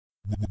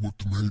What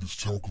the haters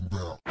talking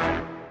about?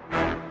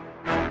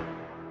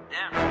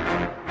 Yeah.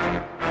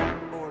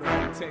 Order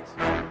of protection.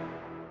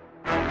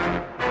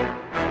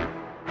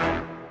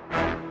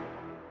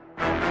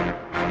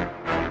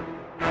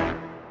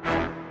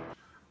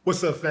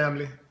 What's up,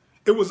 family?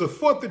 It was a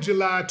 4th of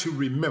July to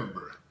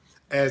remember,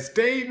 as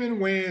Damon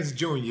Wayans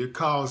Jr.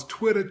 caused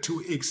Twitter to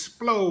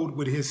explode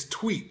with his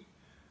tweet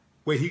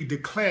where he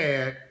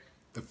declared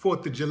the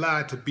 4th of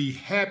July to be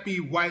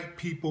Happy White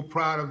People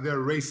Proud of Their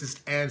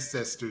Racist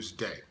Ancestors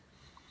Day.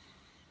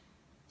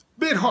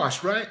 Bit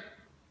harsh, right?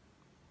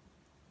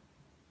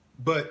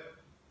 But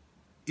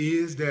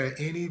is there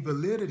any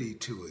validity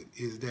to it?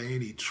 Is there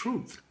any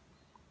truth?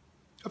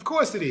 Of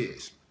course it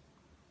is,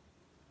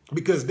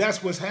 because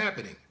that's what's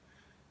happening.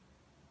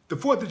 The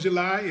 4th of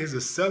July is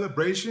a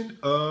celebration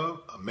of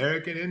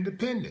American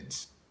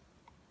independence.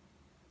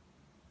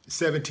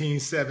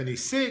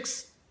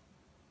 1776,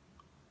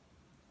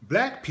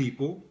 black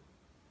people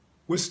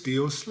were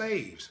still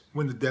slaves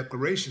when the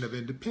Declaration of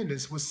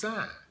Independence was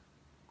signed.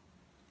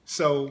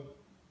 So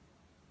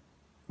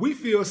we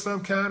feel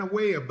some kind of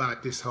way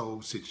about this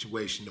whole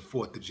situation, the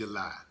 4th of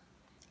July.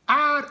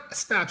 I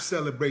stopped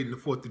celebrating the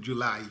 4th of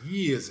July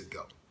years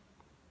ago.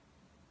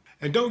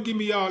 And don't give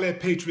me all that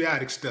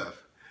patriotic stuff.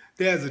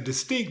 There's a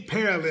distinct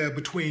parallel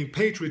between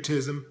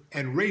patriotism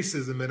and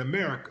racism in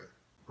America.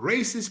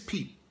 Racist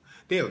people,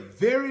 they are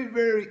very,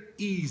 very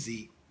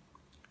easy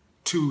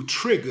to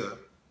trigger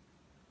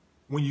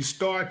when you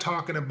start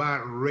talking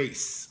about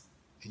race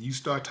and you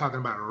start talking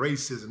about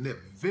racism.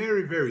 They're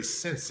very, very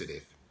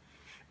sensitive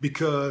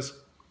because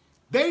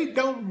they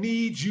don't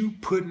need you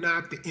putting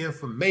out the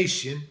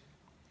information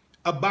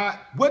about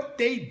what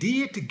they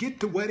did to get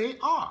to where they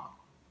are.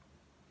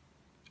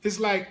 It's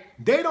like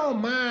they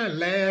don't mind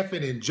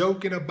laughing and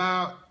joking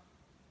about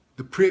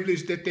the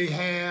privilege that they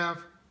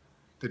have,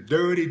 the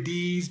dirty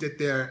deeds that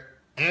their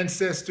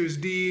ancestors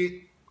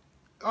did.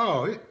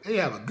 Oh, they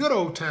have a good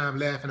old time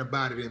laughing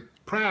about it in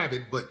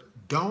private, but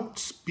don't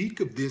speak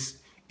of this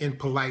in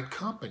polite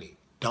company.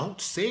 Don't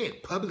say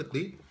it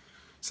publicly.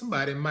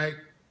 Somebody might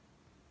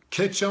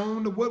catch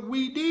on to what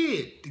we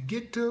did to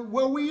get to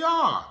where we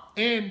are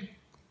and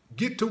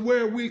get to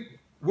where we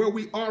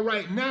are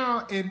right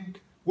now, and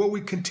what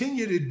we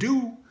continue to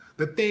do,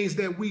 the things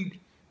that we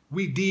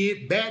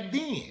did back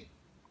then,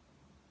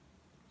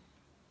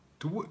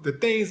 to the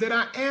things that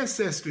our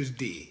ancestors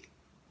did.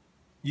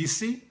 You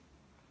see?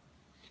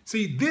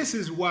 See, this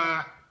is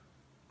why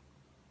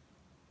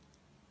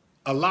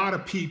a lot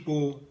of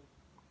people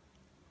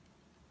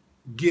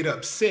get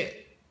upset.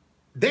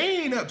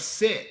 They ain't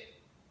upset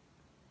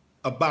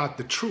about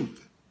the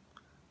truth.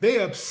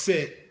 They're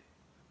upset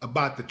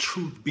about the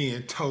truth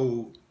being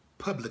told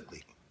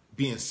publicly,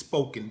 being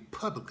spoken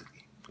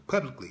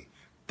publicly.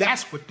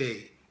 That's what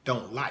they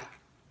don't like.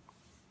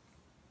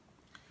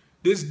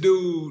 This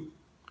dude,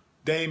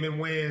 Damon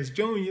Wayans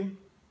Jr.,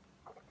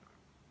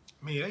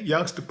 I mean, that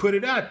youngster put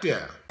it out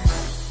there.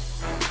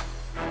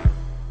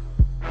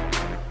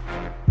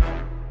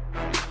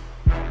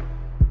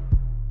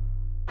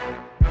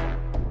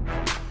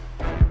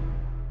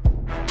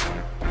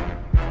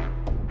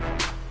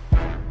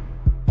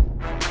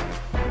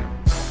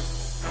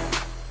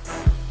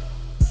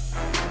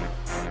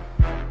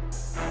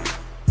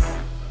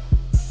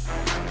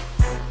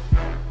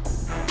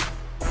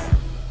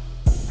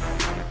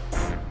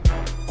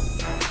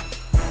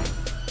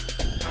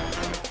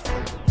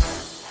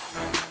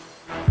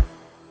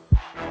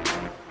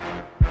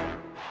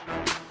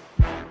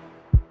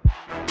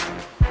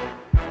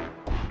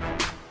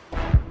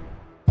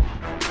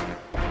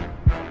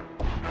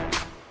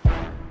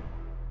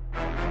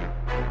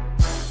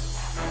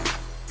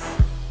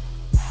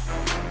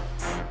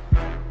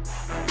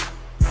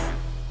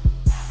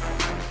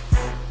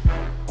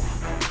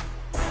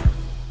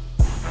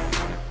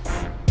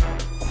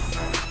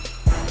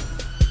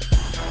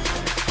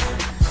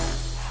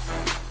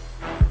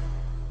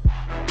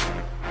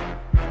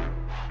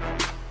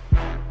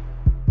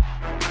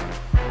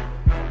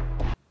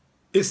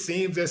 It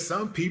seems that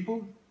some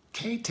people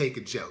can't take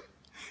a joke.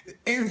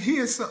 And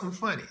here's something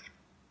funny.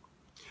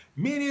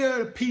 Many of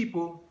the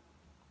people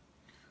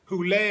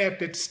who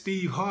laughed at the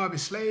Steve Harvey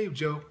slave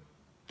joke,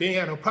 they ain't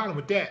had no problem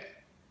with that.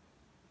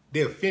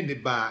 They're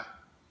offended by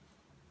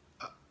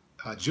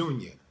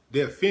Junior.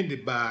 They're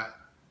offended by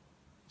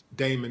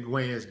Damon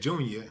Wayans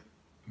Jr.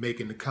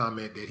 making the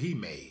comment that he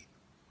made,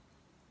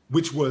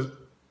 which was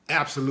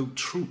absolute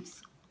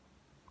truth.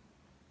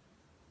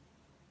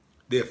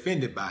 They're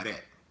offended by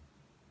that.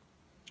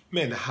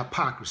 Man, the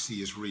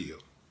hypocrisy is real.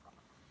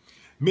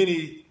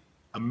 Many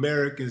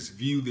Americans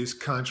view this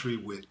country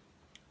with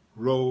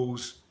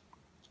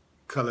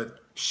rose-colored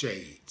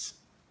shades.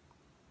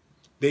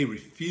 They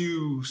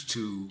refuse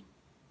to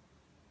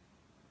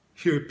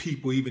hear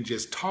people even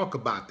just talk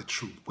about the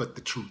truth, what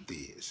the truth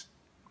is.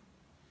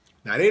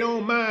 Now, they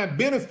don't mind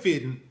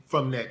benefiting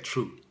from that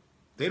truth.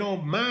 They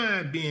don't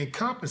mind being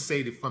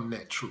compensated from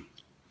that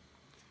truth.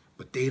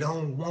 But they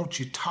don't want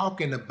you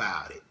talking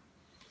about it.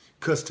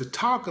 Because to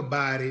talk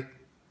about it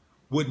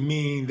would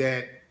mean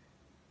that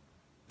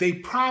they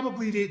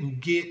probably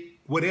didn't get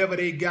whatever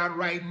they got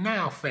right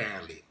now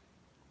fairly.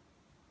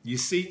 You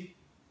see?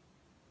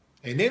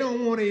 And they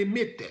don't want to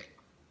admit that.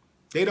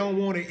 They don't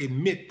want to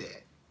admit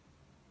that.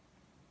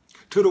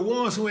 To the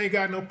ones who ain't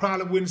got no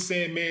problem with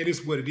saying, man, this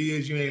is what it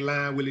is. You ain't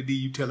lying, Willie D.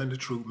 You telling the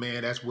truth,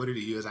 man. That's what it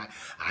is. I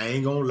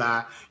ain't gonna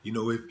lie. You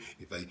know, if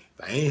I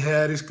ain't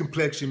had this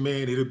complexion,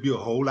 man, it'll be a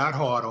whole lot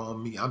harder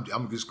on me.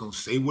 I'm just gonna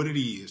say what it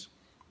is.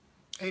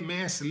 Hey,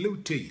 man,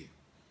 salute to you.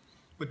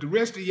 But the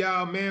rest of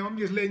y'all, man, I'm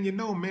just letting you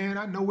know, man,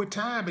 I know what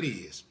time it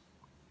is.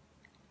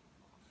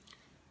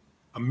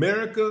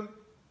 America,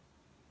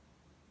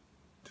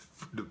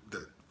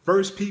 the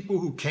first people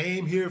who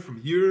came here from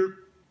Europe,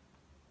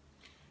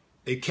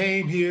 they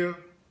came here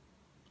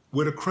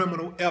with a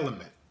criminal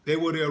element. They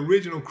were the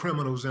original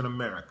criminals in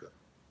America.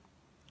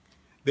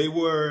 They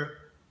were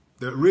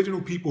the original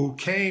people who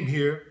came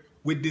here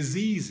with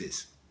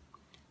diseases,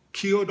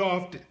 killed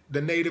off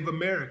the Native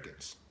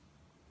Americans,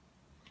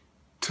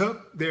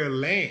 took their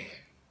land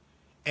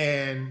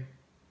and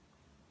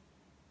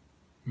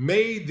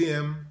made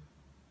them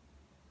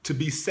to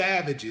be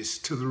savages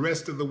to the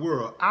rest of the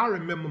world. I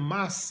remember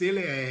my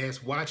silly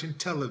ass watching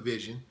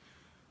television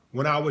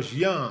when I was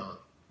young.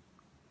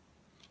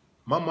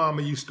 My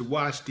mama used to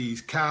watch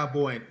these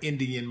cowboy and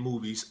Indian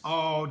movies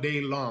all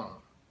day long.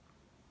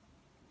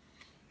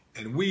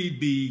 And we'd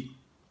be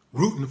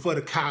rooting for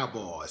the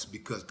cowboys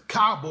because the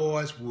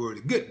cowboys were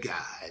the good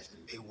guys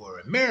and they were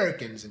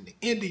Americans and the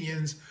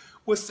Indians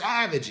were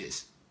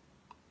savages.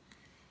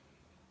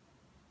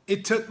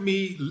 It took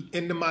me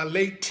into my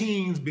late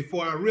teens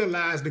before I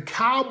realized the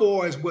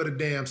cowboys were the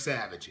damn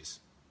savages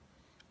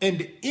and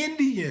the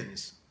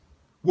Indians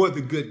were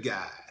the good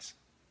guys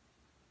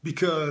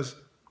because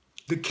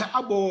the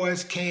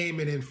cowboys came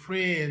and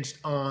infringed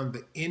on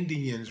the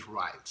Indians'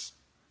 rights.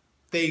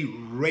 They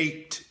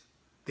raped,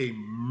 they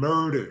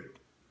murdered,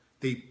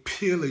 they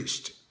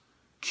pillaged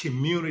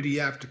community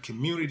after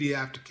community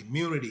after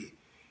community,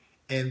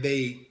 and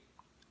they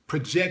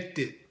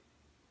projected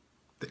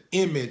the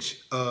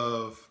image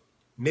of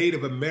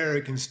Native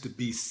Americans to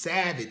be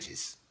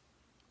savages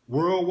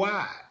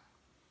worldwide.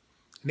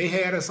 And they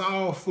had us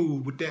all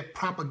fooled with that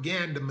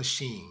propaganda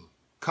machine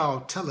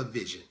called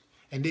television,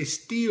 and they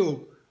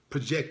still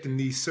projecting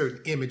these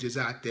certain images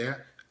out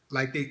there,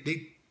 like they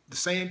the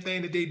same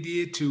thing that they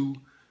did to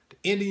the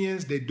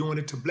Indians, they're doing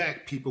it to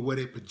black people, where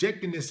they're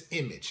projecting this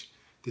image,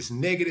 this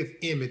negative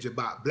image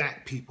about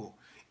black people,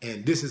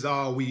 and this is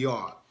all we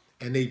are.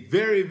 And they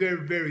very,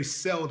 very, very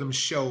seldom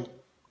show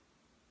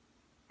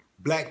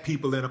black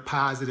people in a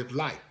positive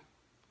light.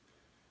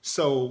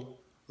 So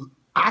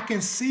I can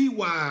see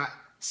why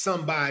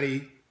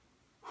somebody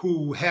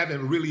who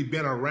haven't really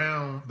been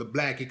around the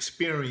black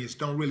experience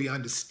don't really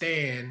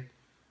understand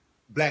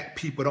black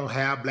people, don't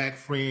have black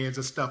friends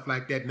or stuff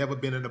like that, never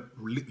been in a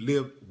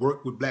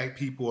work with black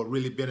people or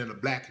really been in a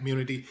black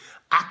community.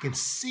 I can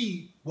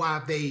see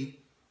why they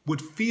would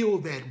feel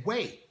that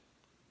way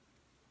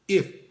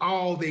if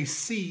all they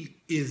see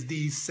is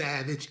these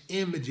savage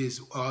images,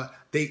 or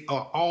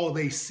all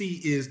they see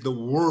is the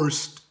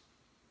worst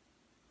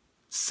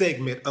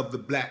segment of the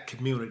black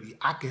community.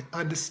 I can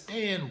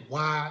understand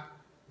why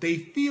they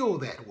feel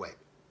that way,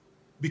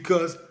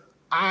 because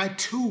I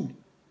too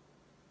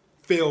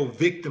fell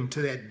victim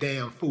to that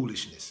damn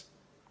foolishness.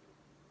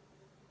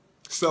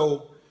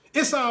 So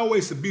it's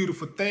always a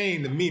beautiful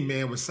thing to me,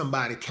 man, when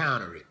somebody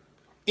counter it.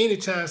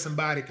 Anytime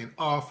somebody can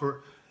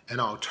offer an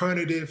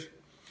alternative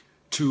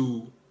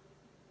to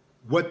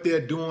what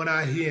they're doing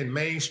out here in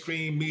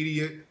mainstream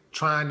media,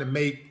 trying to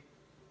make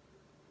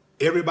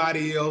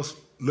everybody else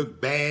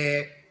look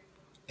bad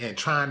and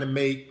trying to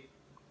make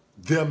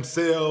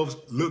themselves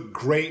look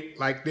great,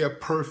 like they're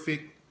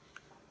perfect.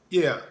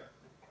 Yeah,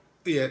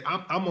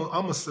 I'm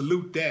gonna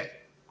salute that.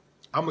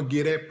 I'm gonna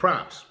give that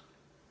props.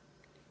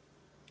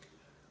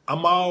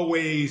 I'm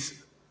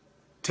always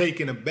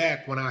taken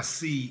aback when I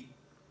see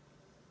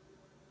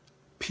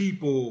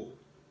people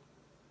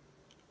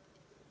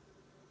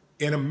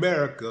in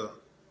America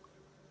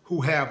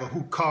who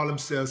call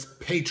themselves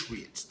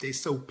patriots. They're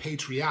so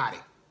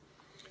patriotic.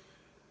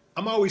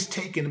 I'm always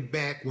taken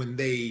aback when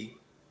they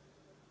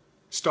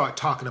start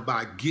talking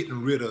about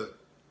getting rid of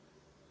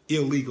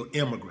illegal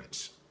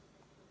immigrants.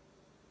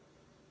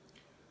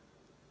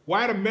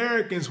 White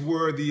Americans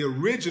were the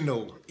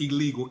original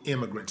illegal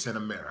immigrants in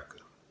America.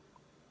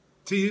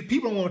 See,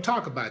 people don't want to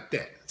talk about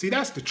that. See,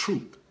 that's the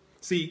truth.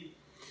 See,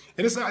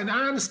 and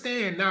I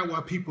understand now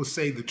why people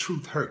say the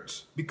truth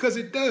hurts, because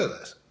it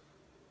does.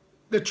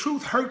 The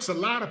truth hurts a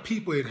lot of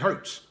people, it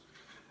hurts.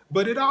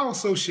 But it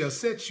also shall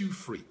set you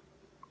free.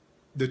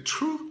 The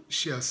truth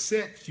shall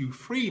set you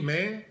free,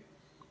 man.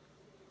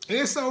 And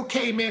it's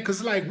okay, man,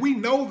 because like we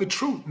know the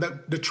truth.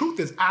 The truth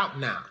is out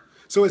now.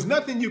 So there's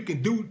nothing you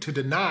can do to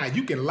deny.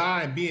 You can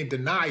lie and be in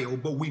denial,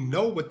 but we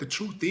know what the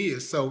truth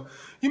is. So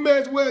you may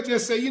as well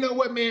just say, you know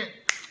what, man?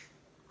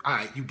 All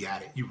right, you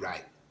got it. You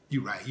right.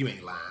 You right. You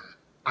ain't lying.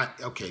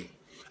 Okay.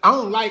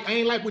 I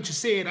ain't like what you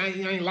said. I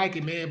ain't like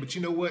it, man. But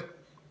you know what?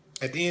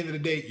 At the end of the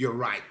day, you're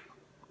right.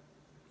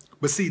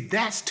 But see,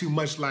 that's too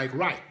much like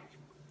right.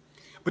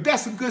 But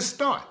that's a good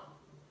start.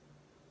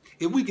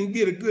 If we can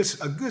get a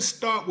good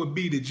start would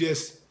be to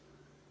just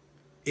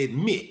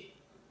admit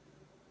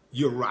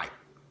you're right.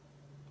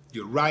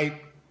 You're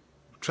right.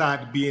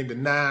 Tried to be in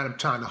denial. I'm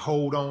trying to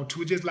hold on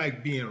to it. Just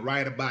like being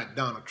right about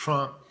Donald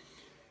Trump,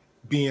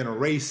 being a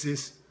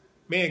racist.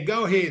 Man,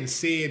 go ahead and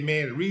say it,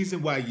 man. The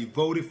reason why you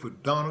voted for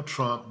Donald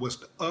Trump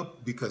was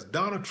because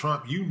Donald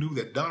Trump, you knew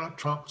that Donald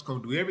Trump was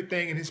going to do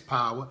everything in his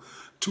power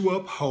to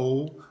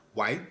uphold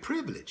white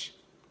privilege.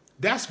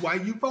 That's why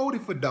you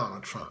voted for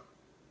Donald Trump.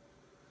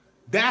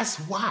 That's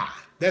why.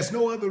 There's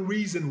no other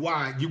reason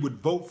why you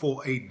would vote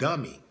for a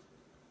dummy.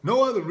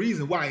 No other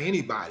reason why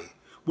anybody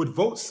would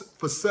vote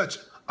for such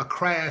a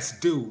crass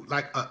dude,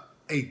 like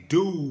a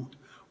dude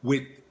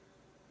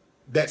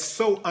that's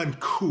so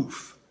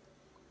uncouth,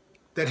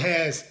 that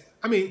has,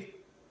 I mean,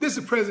 this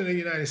is the president of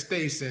the United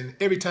States, and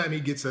every time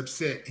he gets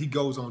upset, he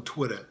goes on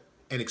Twitter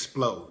and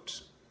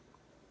explodes.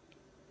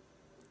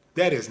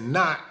 That is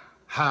not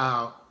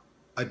how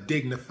a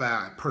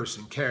dignified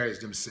person carries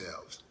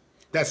themselves.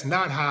 That's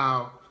not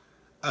how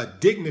a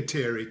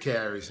dignitary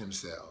carries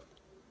himself.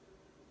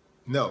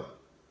 No.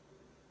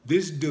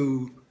 This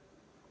dude,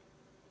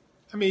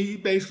 I mean, he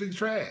basically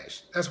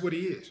trash. That's what he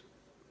is.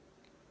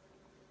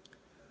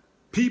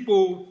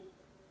 People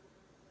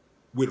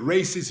with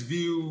racist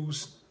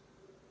views,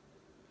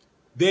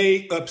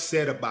 they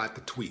upset about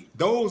the tweet.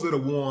 Those are the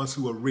ones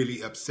who are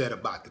really upset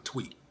about the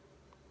tweet.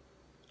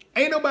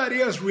 Ain't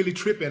nobody else really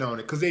tripping on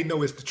it because they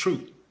know it's the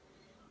truth.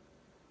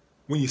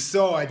 When you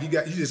saw it, you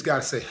just got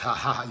to say, ha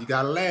ha, you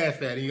got to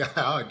laugh at it. You got,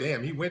 oh,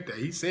 damn, he went there.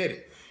 He said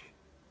it.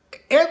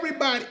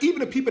 Everybody, even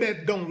the people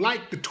that don't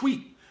like the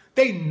tweet,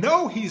 they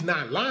know he's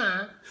not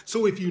lying.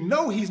 So if you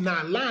know he's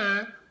not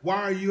lying,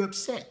 why are you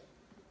upset?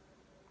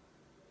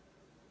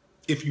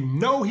 If you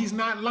know he's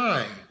not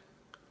lying,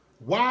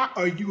 why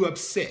are you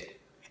upset?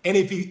 And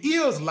if he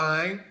is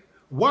lying,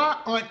 why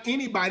aren't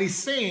anybody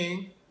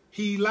saying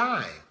he's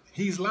lying?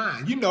 He's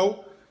lying. You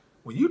know,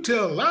 when you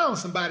tell a lie on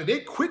somebody, they're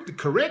quick to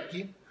correct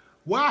you.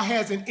 Why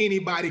hasn't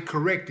anybody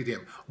corrected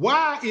him?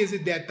 Why is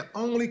it that the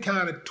only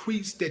kind of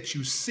tweets that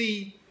you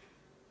see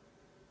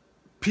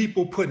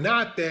people putting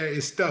out there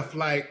is stuff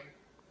like,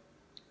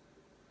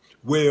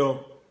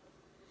 well,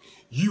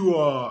 you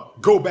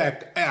go back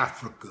to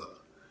Africa.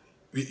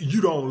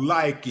 You don't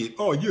like it.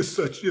 Oh, you're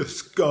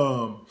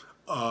scum.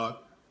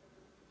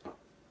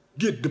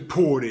 Get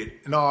deported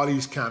and all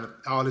this kind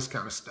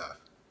of stuff.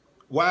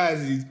 Why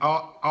is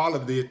all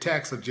of the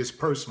attacks are just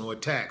personal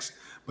attacks,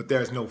 but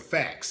there's no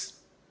facts?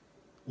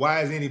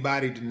 Why is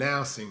anybody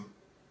denouncing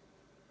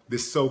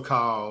this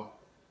so-called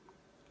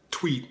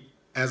tweet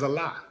as a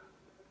lie?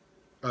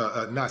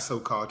 Not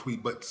so-called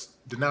tweet, but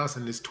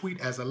denouncing this tweet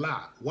as a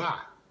lie. Why?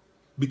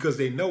 Because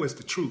they know it's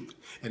the truth,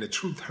 and the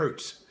truth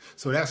hurts.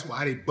 So that's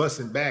why they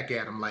busting back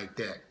at them like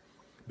that,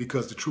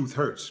 because the truth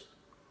hurts.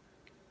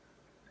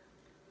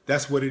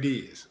 That's what it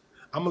is.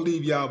 I'm going to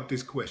leave y'all with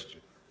this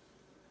question.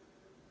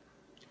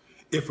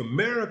 If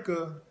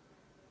America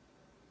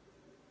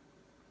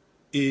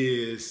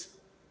is,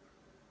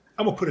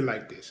 I'm going to put it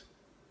like this.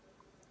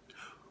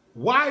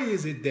 Why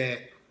is it that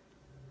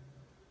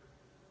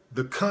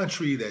the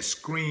country that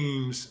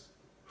screams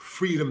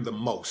freedom the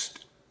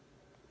most,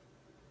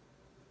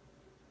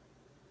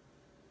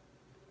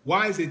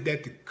 why is it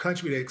that the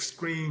country that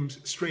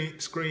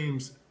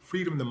screams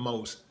freedom the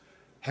most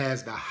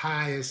has the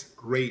highest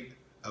rate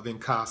of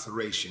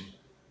incarceration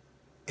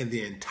in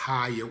the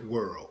entire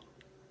world?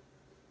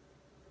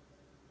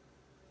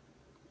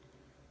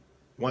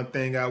 One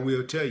thing I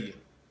will tell you,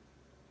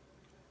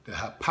 the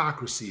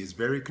hypocrisy is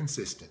very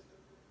consistent.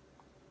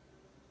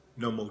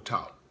 No more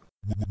talk.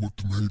 What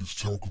the haters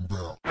talking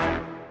about?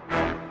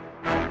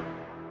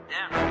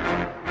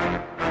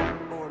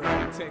 Order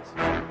of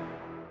protection.